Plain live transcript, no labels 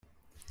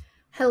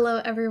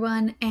Hello,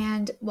 everyone,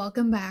 and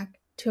welcome back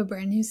to a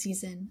brand new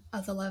season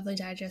of the Lovely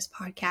Digest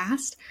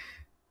podcast,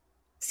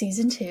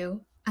 season 2.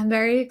 I'm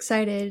very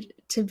excited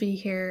to be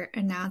here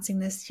announcing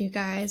this to you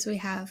guys. We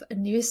have a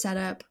new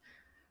setup.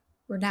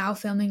 We're now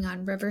filming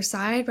on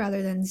Riverside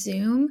rather than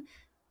Zoom,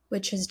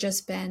 which has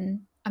just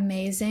been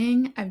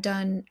amazing. I've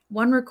done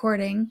one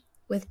recording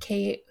with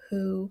Kate,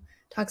 who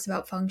talks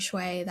about feng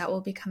shui. That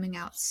will be coming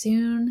out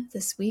soon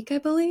this week, I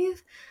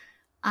believe.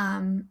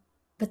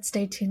 But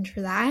stay tuned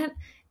for that.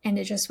 And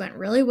it just went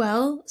really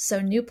well. So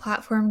new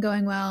platform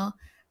going well.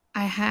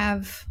 I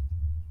have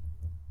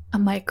a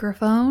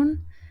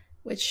microphone,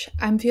 which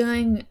I'm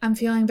feeling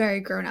very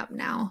grown up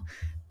now.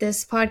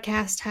 This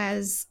podcast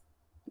has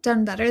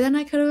done better than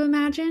I could have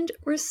imagined.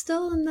 We're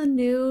still in the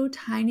new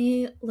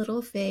tiny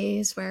little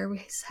phase where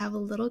we have a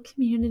little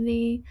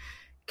community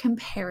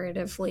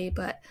comparatively,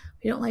 but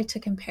we don't like to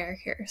compare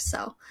here.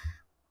 So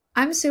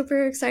I'm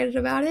super excited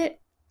about it.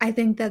 I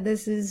think that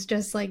this is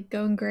just like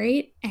going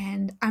great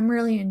and I'm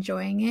really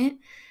enjoying it.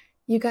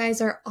 You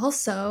guys are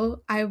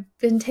also, I've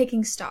been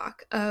taking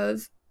stock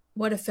of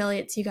what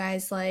affiliates you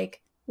guys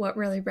like, what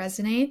really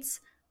resonates.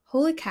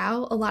 Holy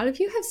cow, a lot of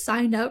you have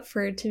signed up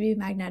for it to be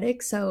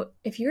magnetic. So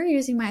if you're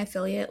using my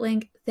affiliate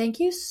link, thank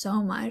you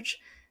so much.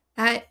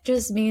 That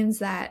just means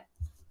that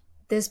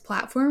this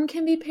platform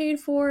can be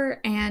paid for,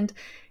 and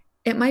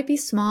it might be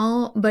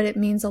small, but it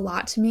means a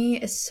lot to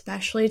me,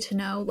 especially to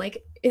know,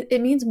 like,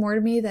 it means more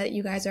to me that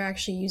you guys are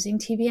actually using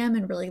TBM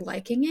and really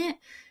liking it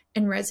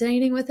and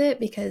resonating with it,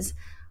 because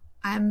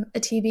I'm a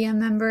TBM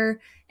member.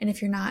 And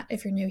if you're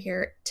new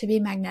here, To Be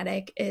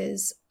Magnetic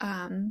is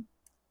a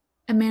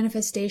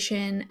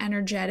manifestation,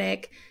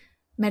 energetic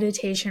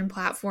meditation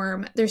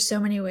platform. There's so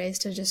many ways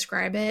to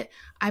describe it.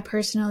 I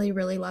personally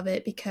really love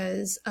it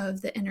because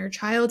of the inner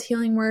child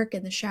healing work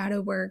and the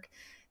shadow work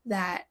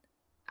that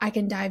I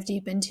can dive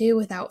deep into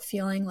without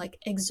feeling like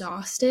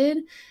exhausted.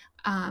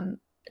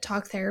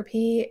 Talk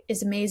therapy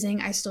is amazing.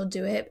 I still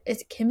do it.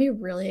 It can be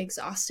really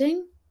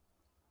exhausting.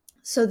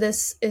 So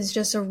this is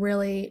just a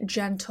really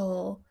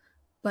gentle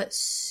but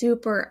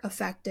super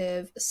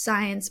effective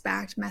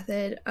science-backed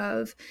method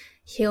of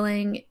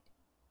healing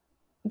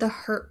the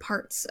hurt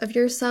parts of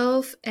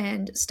yourself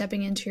and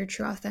stepping into your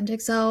true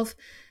authentic self,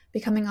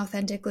 becoming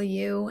authentically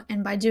you.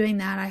 And by doing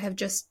that, I have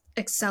just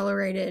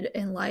accelerated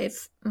in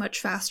life much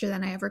faster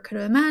than I ever could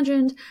have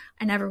imagined.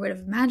 I never would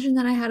have imagined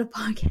that I had a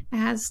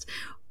podcast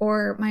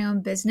or my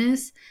own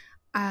business.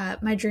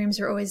 My dreams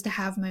were always to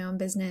have my own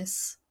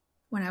business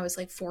when I was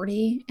like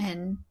 40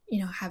 and,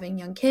 having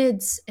young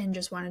kids and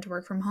just wanted to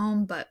work from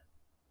home. But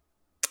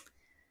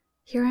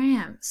here I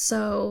am.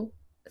 So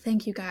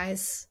thank you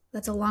guys.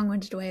 That's a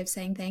long-winded way of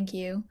saying thank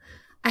you.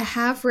 I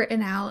have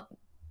written out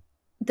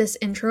this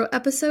intro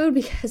episode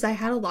because I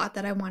had a lot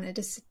that I wanted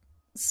to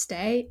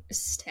say.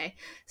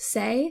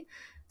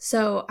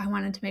 So I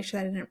wanted to make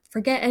sure that I didn't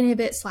forget any of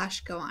it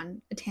 / go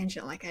on a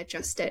tangent like I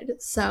just did.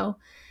 So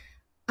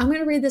I'm going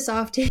to read this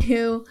off to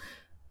you.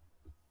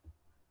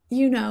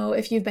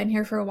 If you've been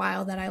here for a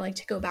while, that I like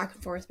to go back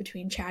and forth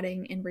between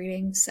chatting and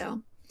reading.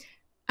 So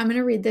I'm going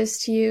to read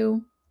this to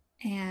you.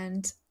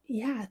 And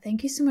yeah,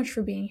 thank you so much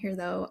for being here,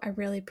 though. I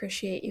really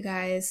appreciate you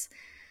guys.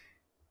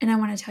 And I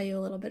want to tell you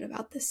a little bit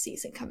about this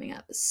season coming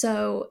up.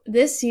 So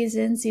this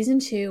season, season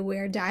 2, we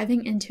are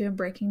diving into and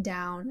breaking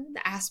down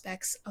the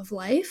aspects of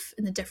life,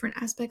 and the different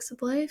aspects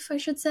of life, I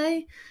should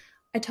say.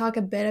 I talk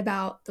a bit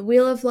about the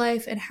Wheel of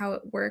Life and how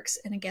it works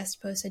in a guest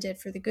post I did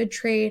for the Good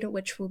Trade,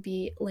 which will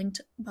be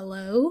linked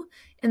below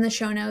in the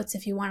show notes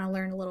if you want to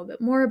learn a little bit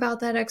more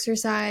about that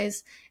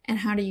exercise and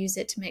how to use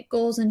it to make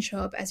goals and show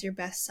up as your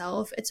best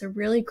self. It's a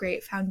really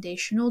great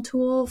foundational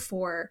tool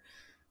for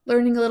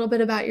learning a little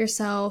bit about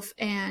yourself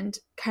and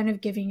kind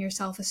of giving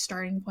yourself a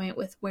starting point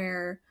with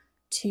where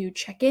to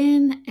check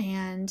in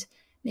and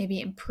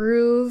maybe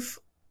improve.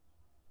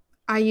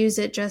 I use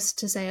it just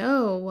to say,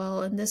 oh,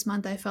 well, in this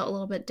month I felt a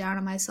little bit down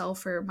on myself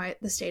for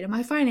the state of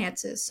my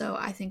finances. So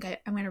I think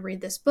I'm going to read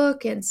this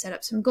book and set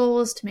up some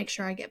goals to make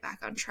sure I get back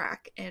on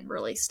track and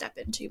really step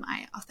into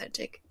my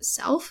authentic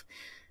self.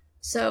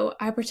 So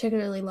I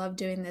particularly love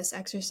doing this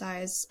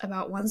exercise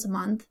about once a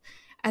month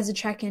as a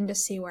check-in to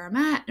see where I'm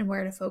at and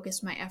where to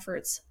focus my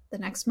efforts the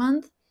next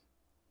month.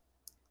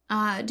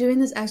 Doing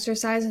this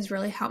exercise has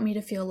really helped me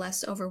to feel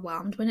less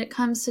overwhelmed when it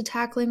comes to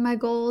tackling my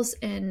goals,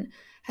 and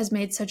has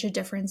made such a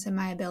difference in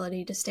my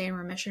ability to stay in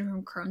remission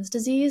from Crohn's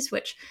disease,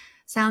 which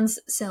sounds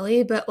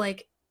silly, but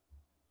like,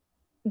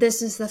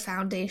 this is the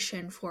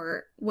foundation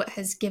for what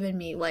has given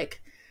me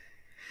like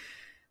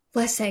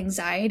less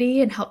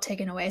anxiety and helped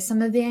taken away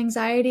some of the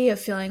anxiety of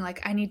feeling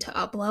like I need to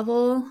up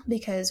level.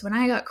 Because when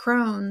I got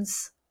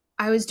Crohn's,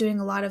 I was doing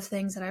a lot of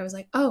things that I was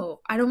like, oh,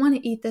 I don't want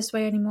to eat this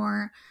way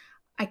anymore.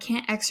 I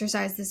can't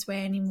exercise this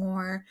way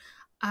anymore.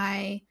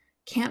 I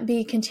can't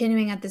be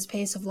continuing at this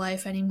pace of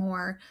life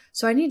anymore.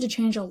 So I need to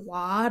change a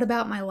lot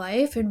about my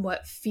life and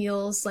what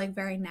feels like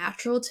very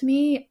natural to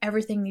me.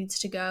 Everything needs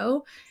to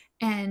go.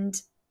 And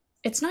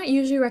it's not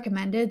usually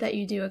recommended that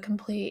you do a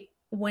complete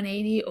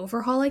 180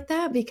 overhaul like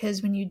that,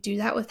 because when you do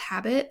that with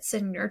habits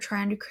and you're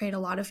trying to create a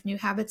lot of new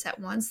habits at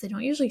once, they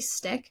don't usually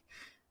stick.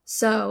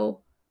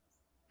 So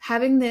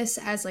having this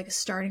as like a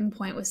starting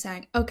point with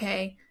saying,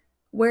 okay,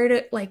 where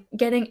to like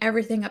getting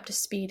everything up to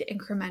speed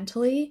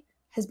incrementally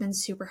has been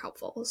super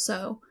helpful.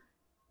 So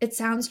it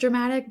sounds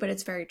dramatic, but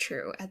it's very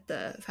true at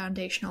the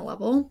foundational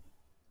level.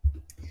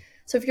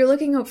 So if you're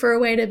looking for a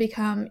way to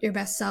become your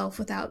best self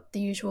without the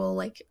usual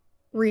like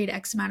read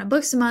X amount of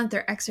books a month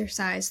or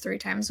exercise 3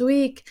 times a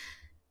week,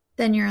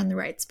 then you're in the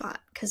right spot,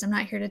 because I'm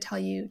not here to tell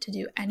you to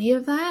do any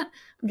of that.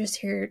 I'm just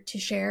here to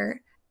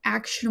share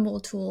actionable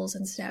tools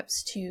and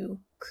steps to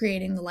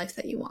creating the life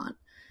that you want.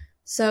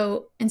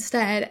 So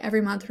instead,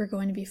 every month we're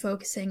going to be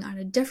focusing on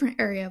a different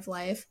area of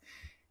life.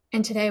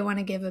 And today I want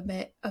to give a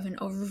bit of an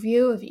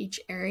overview of each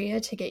area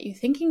to get you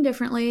thinking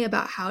differently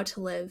about how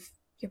to live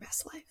your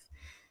best life.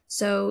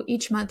 So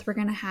each month we're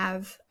going to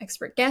have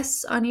expert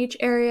guests on each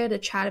area to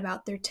chat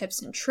about their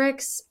tips and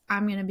tricks.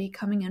 I'm going to be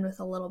coming in with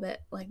a little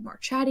bit like more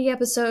chatty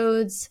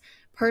episodes,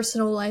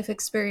 personal life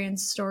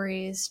experience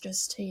stories,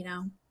 just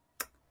to,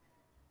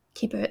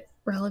 keep it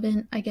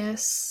relevant, I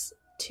guess,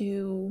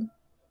 to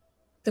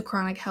the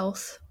chronic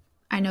health.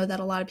 I know that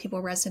a lot of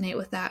people resonate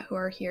with that who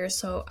are here,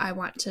 so I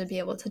want to be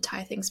able to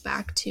tie things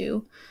back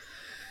to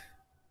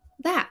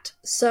that.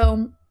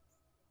 So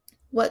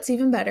what's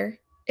even better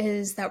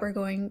is that we're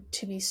going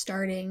to be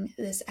starting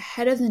this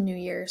ahead of the new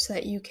year so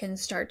that you can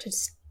start to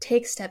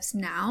take steps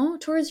now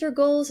towards your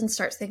goals and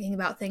start thinking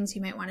about things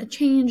you might want to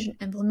change and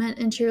implement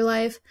into your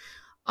life.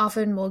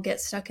 Often we'll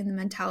get stuck in the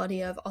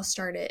mentality of I'll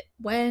start it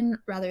when,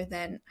 rather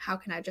than how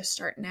can I just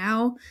start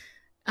now?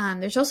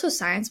 There's also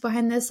science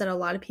behind this that a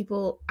lot of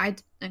people, I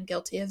am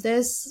guilty of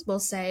this, will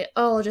say,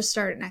 oh, I'll just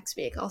start it next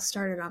week. I'll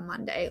start it on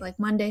Monday. Like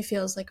Monday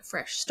feels like a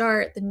fresh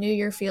start. The new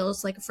year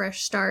feels like a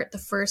fresh start. The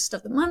first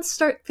of the month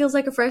feels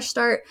like a fresh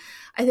start.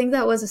 I think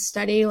that was a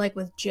study like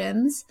with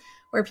gyms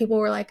where people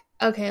were like,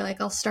 okay, like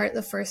I'll start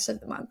the first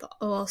of the month.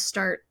 Oh, I'll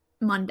start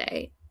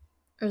Monday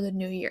or the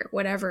new year,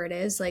 whatever it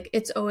is. Like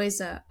it's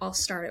always I'll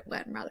start it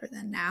when rather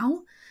than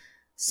now.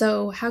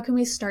 So how can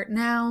we start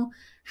now?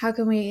 How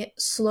can we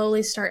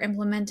slowly start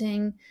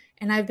implementing?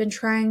 And I've been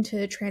trying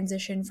to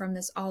transition from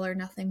this all or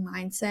nothing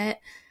mindset.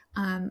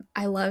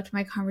 I loved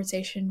my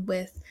conversation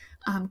with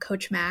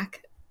Coach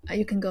Mac.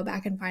 You can go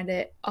back and find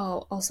it.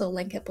 I'll also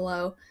link it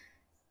below.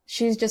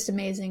 She's just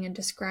amazing in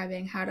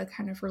describing how to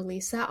kind of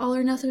release that all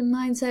or nothing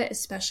mindset,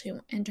 especially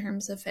in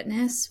terms of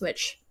fitness,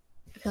 which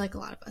I feel like a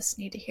lot of us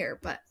need to hear,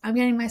 but I'm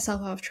getting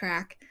myself off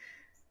track.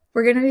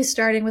 We're going to be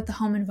starting with the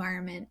home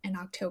environment in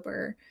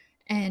October,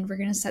 and we're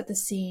going to set the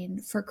scene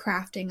for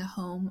crafting a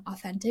home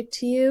authentic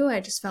to you. I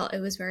just felt it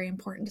was very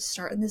important to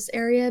start in this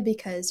area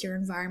because your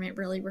environment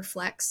really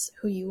reflects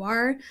who you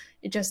are.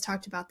 I just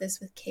talked about this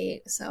with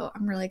Kate, so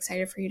I'm really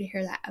excited for you to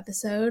hear that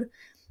episode.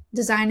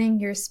 Designing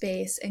your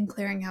space and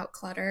clearing out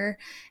clutter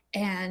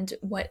and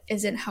what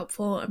isn't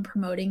helpful in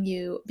promoting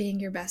you being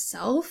your best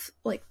self,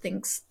 like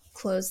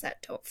clothes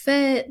that don't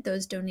fit,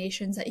 those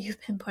donations that you've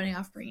been putting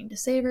off bringing to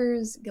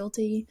Savers,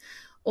 guilty,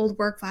 old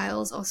work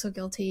files, also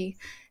guilty,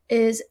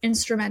 is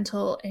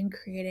instrumental in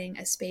creating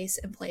a space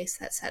and place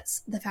that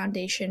sets the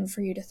foundation for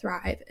you to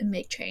thrive and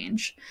make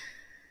change.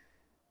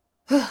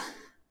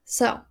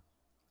 So,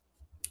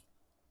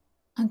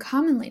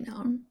 uncommonly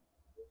known,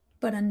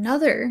 but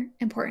another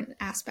important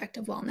aspect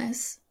of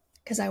wellness,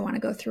 because I want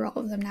to go through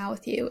all of them now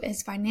with you,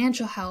 is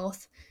financial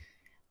health.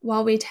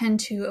 While we tend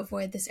to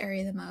avoid this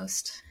area the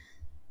most,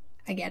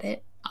 I get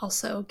it,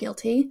 also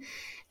guilty.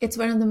 It's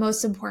one of the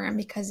most important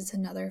because it's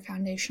another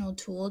foundational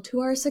tool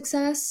to our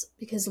success,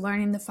 because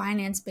learning the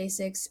finance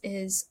basics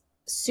is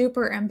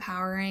super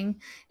empowering.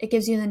 It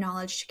gives you the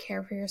knowledge to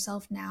care for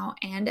yourself now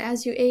and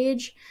as you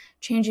age.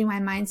 Changing my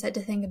mindset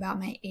to think about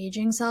my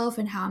aging self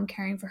and how I'm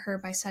caring for her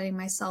by setting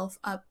myself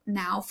up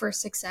now for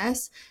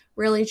success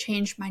really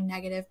changed my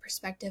negative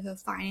perspective of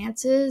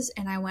finances.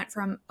 And I went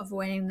from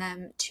avoiding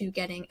them to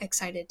getting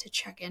excited to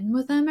check in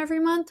with them every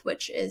month,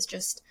 which is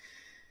just,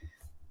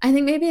 I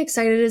think maybe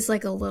excited is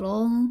like a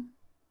little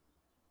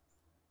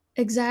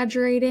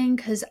exaggerating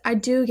because I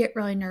do get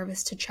really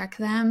nervous to check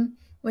them,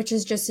 which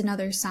is just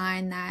another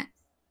sign that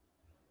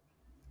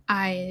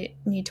I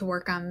need to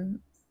work on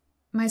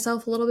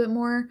myself a little bit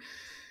more.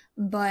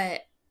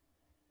 But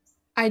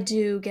I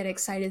do get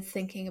excited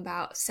thinking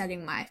about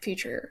setting my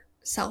future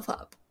self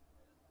up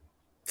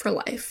for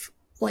life,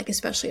 like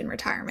especially in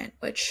retirement,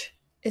 which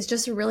is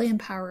just a really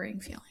empowering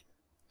feeling.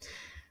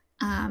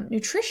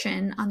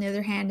 Nutrition, on the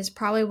other hand, is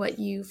probably what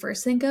you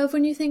first think of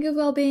when you think of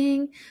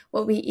well-being.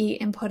 What we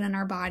eat and put in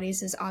our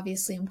bodies is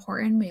obviously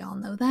important. We all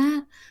know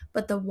that.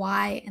 But the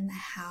why and the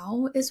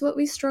how is what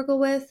we struggle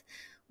with.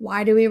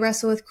 Why do we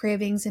wrestle with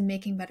cravings and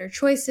making better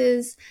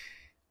choices?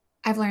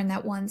 I've learned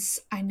that once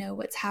I know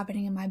what's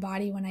happening in my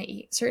body when I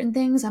eat certain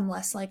things, I'm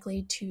less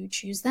likely to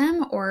choose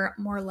them, or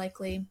more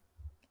likely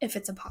if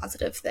it's a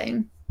positive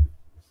thing.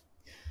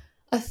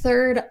 A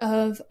third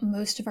of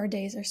most of our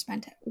days are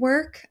spent at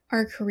work.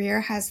 Our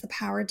career has the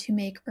power to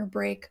make or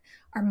break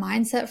our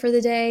mindset for the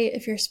day.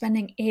 If you're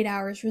spending 8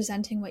 hours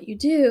resenting what you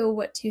do,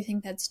 what do you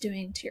think that's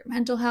doing to your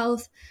mental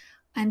health?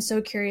 I'm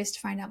so curious to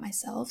find out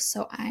myself,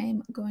 so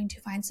I'm going to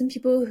find some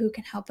people who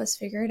can help us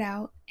figure it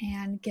out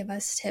and give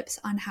us tips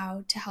on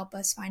how to help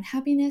us find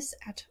happiness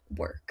at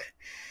work.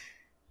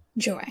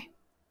 Joy.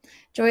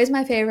 Joy is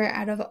my favorite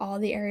out of all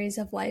the areas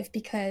of life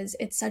because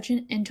it's such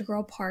an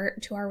integral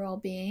part to our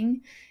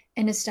well-being.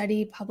 In a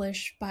study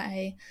published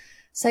by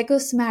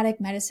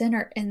Psychosomatic Medicine,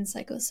 or in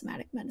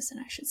Psychosomatic Medicine,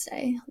 I should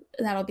say,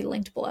 that'll be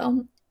linked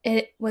below,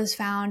 it was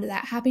found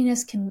that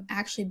happiness can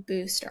actually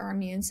boost our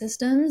immune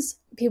systems.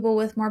 People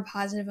with more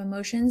positive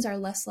emotions are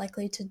less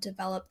likely to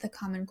develop the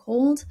common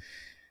cold.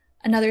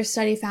 Another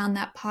study found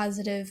that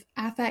positive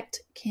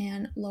affect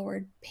can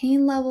lower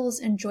pain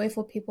levels, and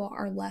joyful people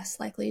are less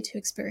likely to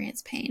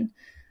experience pain.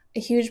 A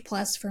huge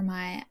plus for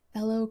my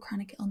fellow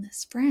chronic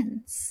illness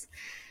friends.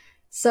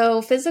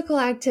 So physical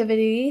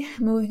activity,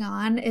 moving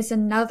on, is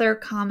another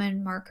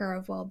common marker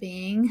of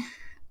well-being.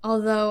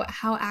 Although,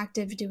 how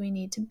active do we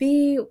need to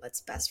be?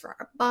 What's best for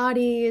our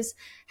bodies?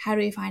 How do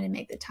we find and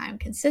make the time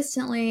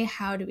consistently?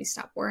 How do we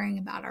stop worrying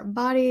about our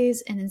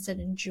bodies and instead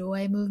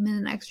enjoy movement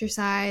and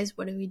exercise?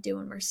 What do we do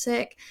when we're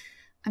sick?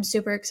 I'm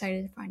super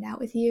excited to find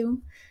out with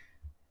you.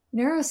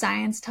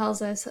 Neuroscience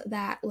tells us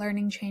that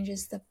learning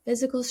changes the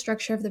physical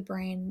structure of the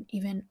brain,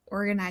 even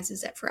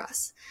organizes it for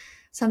us.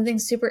 Something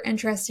super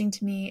interesting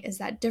to me is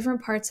that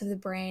different parts of the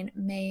brain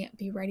may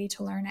be ready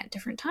to learn at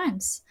different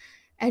times.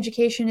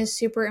 Education is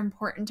super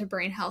important to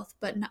brain health,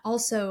 but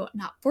also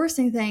not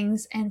forcing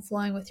things and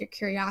flowing with your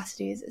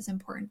curiosities is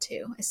important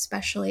too,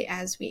 especially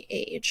as we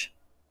age.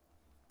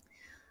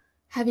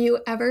 Have you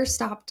ever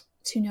stopped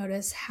to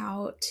notice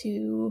how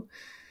to...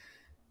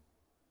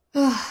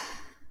 blah,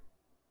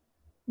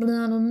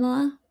 blah,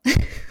 blah.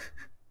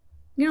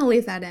 I'm going to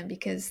leave that in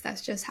because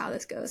that's just how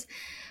this goes.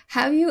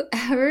 Have you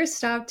ever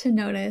stopped to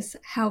notice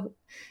how...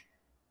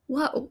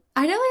 What?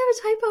 I know I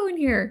have a typo in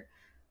here.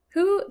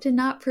 Who did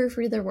not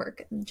proofread their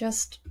work?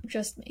 Just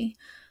me.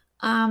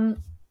 Here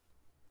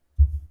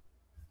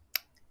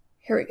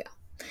we go.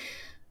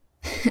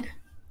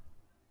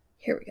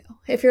 Here we go.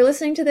 If you're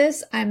listening to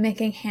this, I'm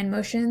making hand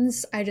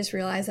motions. I just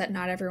realized that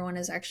not everyone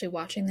is actually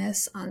watching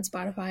this on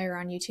Spotify or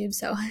on YouTube.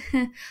 So,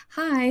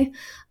 hi.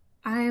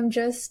 I am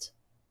just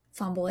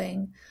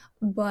fumbling.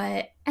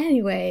 But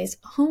anyways,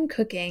 home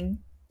cooking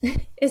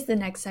is the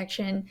next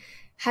section.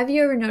 Have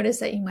you ever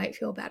noticed that you might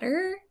feel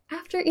better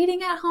after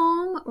eating at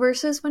home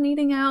versus when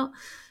eating out?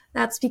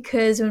 That's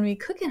because when we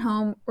cook at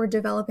home, we're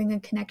developing a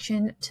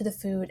connection to the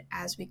food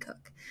as we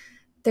cook.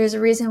 There's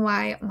a reason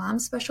why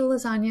mom's special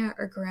lasagna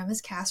or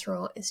grandma's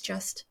casserole is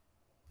just,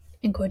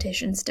 in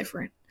quotations,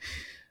 different.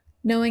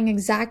 Knowing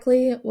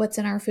exactly what's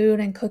in our food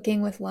and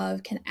cooking with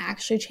love can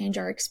actually change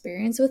our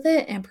experience with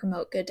it and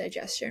promote good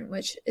digestion,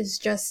 which is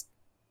just,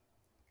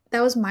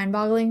 that was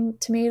mind-boggling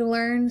to me to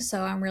learn.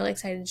 So I'm really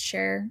excited to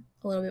share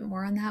a little bit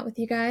more on that with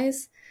you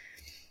guys.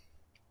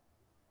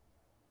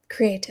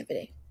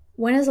 Creativity.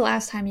 When is the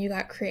last time you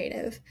got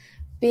creative?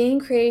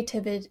 Bringing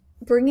creativity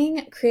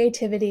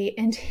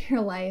into your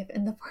life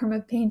in the form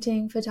of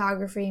painting,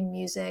 photography,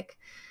 music,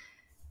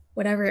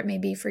 whatever it may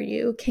be for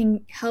you,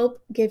 can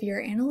help give your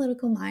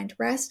analytical mind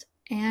rest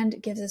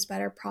and gives us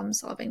better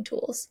problem-solving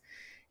tools.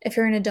 If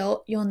you're an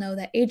adult, you'll know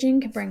that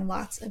aging can bring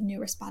lots of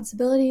new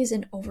responsibilities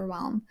and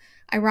overwhelm.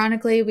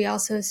 Ironically, we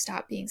also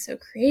stop being so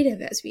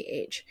creative as we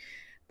age.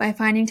 By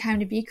finding time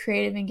to be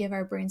creative and give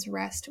our brains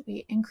rest,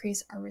 we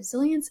increase our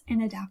resilience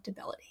and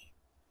adaptability.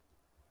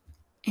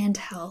 And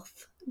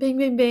health. Bing,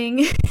 bing,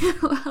 bing.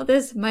 Well,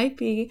 this might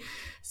be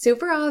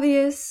super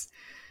obvious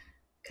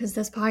because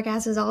this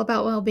podcast is all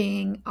about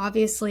well-being.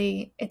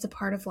 Obviously, it's a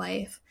part of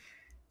life.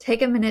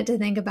 Take a minute to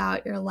think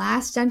about your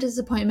last dentist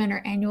appointment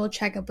or annual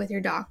checkup with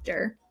your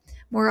doctor.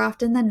 More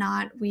often than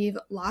not, we've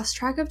lost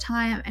track of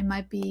time and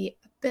might be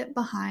a bit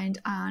behind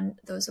on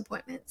those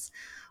appointments.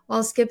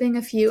 While skipping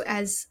a few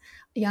as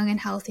a young and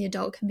healthy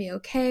adult can be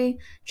okay,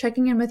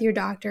 checking in with your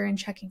doctor and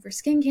checking for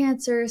skin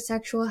cancer,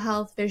 sexual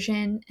health,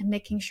 vision, and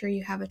making sure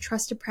you have a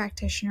trusted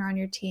practitioner on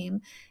your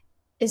team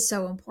is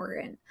so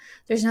important.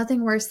 There's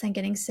nothing worse than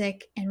getting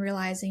sick and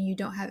realizing you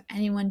don't have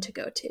anyone to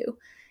go to.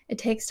 It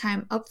takes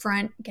time up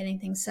front getting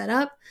things set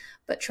up,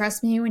 but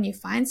trust me, when you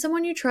find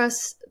someone you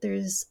trust,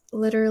 there's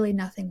literally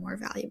nothing more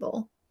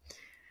valuable.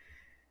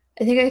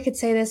 I think I could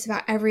say this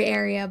about every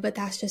area, but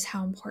that's just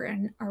how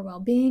important our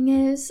well-being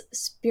is.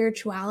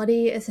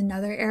 Spirituality is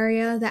another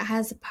area that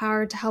has the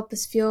power to help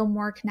us feel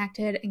more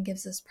connected and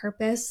gives us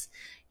purpose.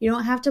 You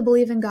don't have to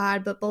believe in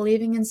God, but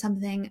believing in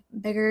something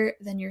bigger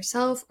than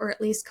yourself, or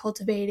at least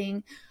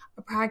cultivating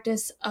a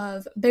practice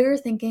of bigger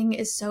thinking,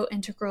 is so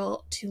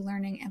integral to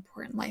learning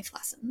important life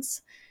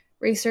lessons.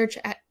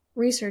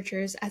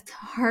 Researchers at the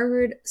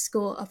Harvard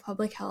School of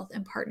Public Health,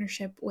 in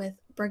partnership with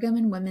Brigham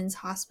and Women's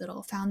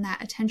Hospital, found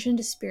that attention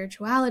to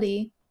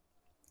spirituality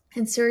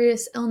in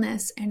serious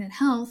illness and in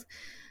health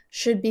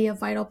should be a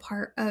vital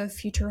part of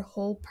future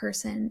whole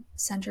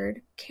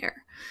person-centered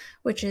care,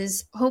 which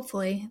is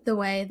hopefully the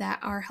way that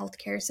our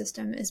healthcare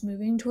system is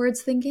moving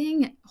towards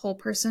thinking whole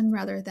person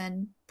rather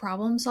than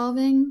problem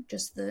solving,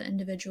 just the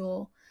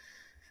individual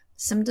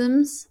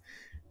symptoms.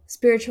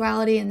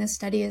 Spirituality in this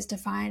study is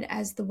defined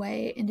as the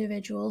way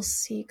individuals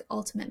seek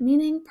ultimate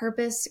meaning,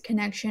 purpose,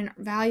 connection,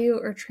 value,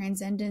 or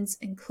transcendence,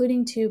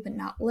 including to, but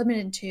not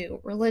limited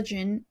to,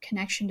 religion,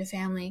 connection to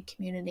family,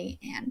 community,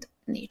 and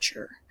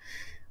nature,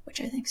 which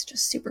I think is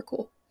just super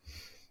cool.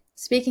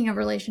 Speaking of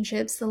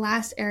relationships, the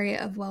last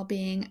area of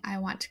well-being I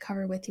want to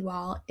cover with you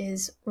all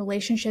is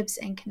relationships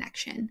and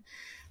connection.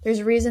 There's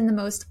a reason the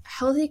most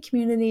healthy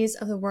communities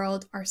of the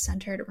world are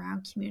centered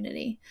around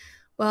community.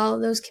 Well,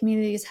 those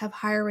communities have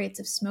higher rates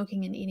of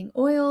smoking and eating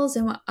oils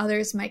and what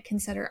others might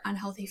consider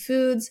unhealthy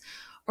foods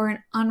or an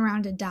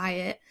unrounded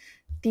diet.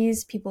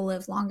 These people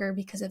live longer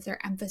because of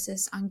their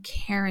emphasis on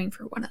caring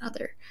for one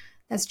another.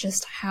 That's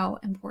just how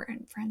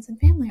important friends and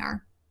family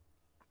are.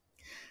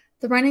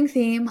 The running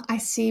theme I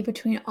see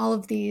between all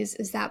of these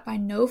is that by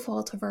no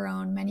fault of our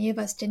own, many of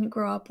us didn't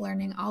grow up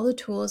learning all the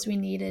tools we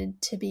needed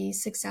to be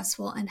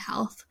successful in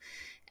health.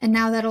 And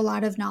now that a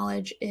lot of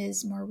knowledge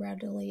is more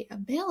readily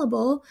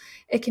available,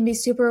 it can be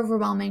super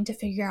overwhelming to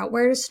figure out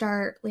where to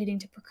start, leading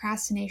to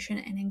procrastination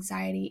and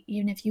anxiety,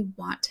 even if you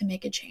want to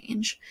make a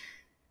change.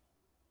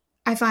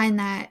 I find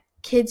that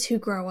kids who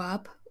grow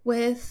up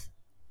with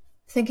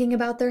thinking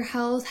about their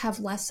health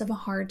have less of a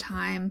hard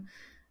time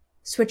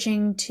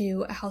switching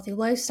to a healthy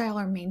lifestyle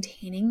or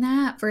maintaining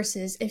that,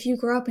 versus if you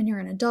grow up and you're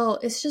an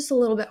adult, it's just a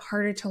little bit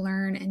harder to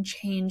learn and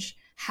change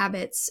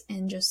habits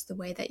in just the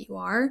way that you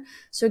are.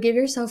 So give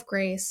yourself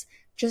grace.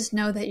 Just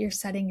know that you're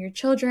setting your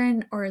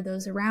children or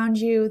those around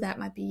you that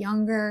might be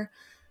younger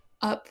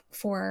up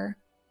for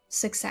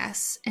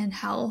success and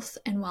health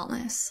and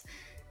wellness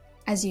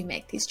as you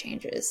make these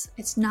changes.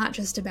 It's not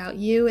just about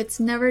you.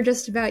 It's never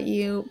just about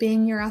you.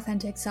 Being your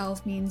authentic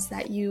self means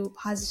that you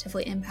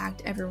positively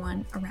impact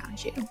everyone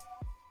around you.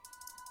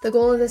 The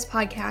goal of this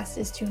podcast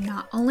is to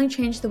not only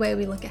change the way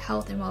we look at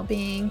health and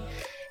well-being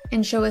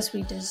and show us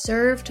we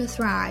deserve to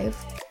thrive,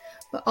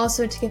 but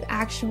also to give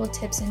actionable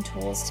tips and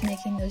tools to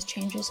making those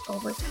changes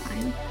over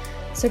time.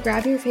 So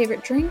grab your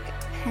favorite drink,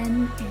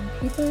 pen and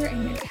paper,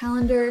 and your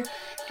calendar,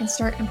 and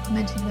start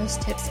implementing those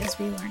tips as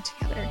we learn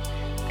together.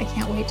 I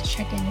can't wait to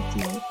check in with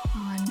you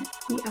on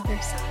the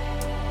other side.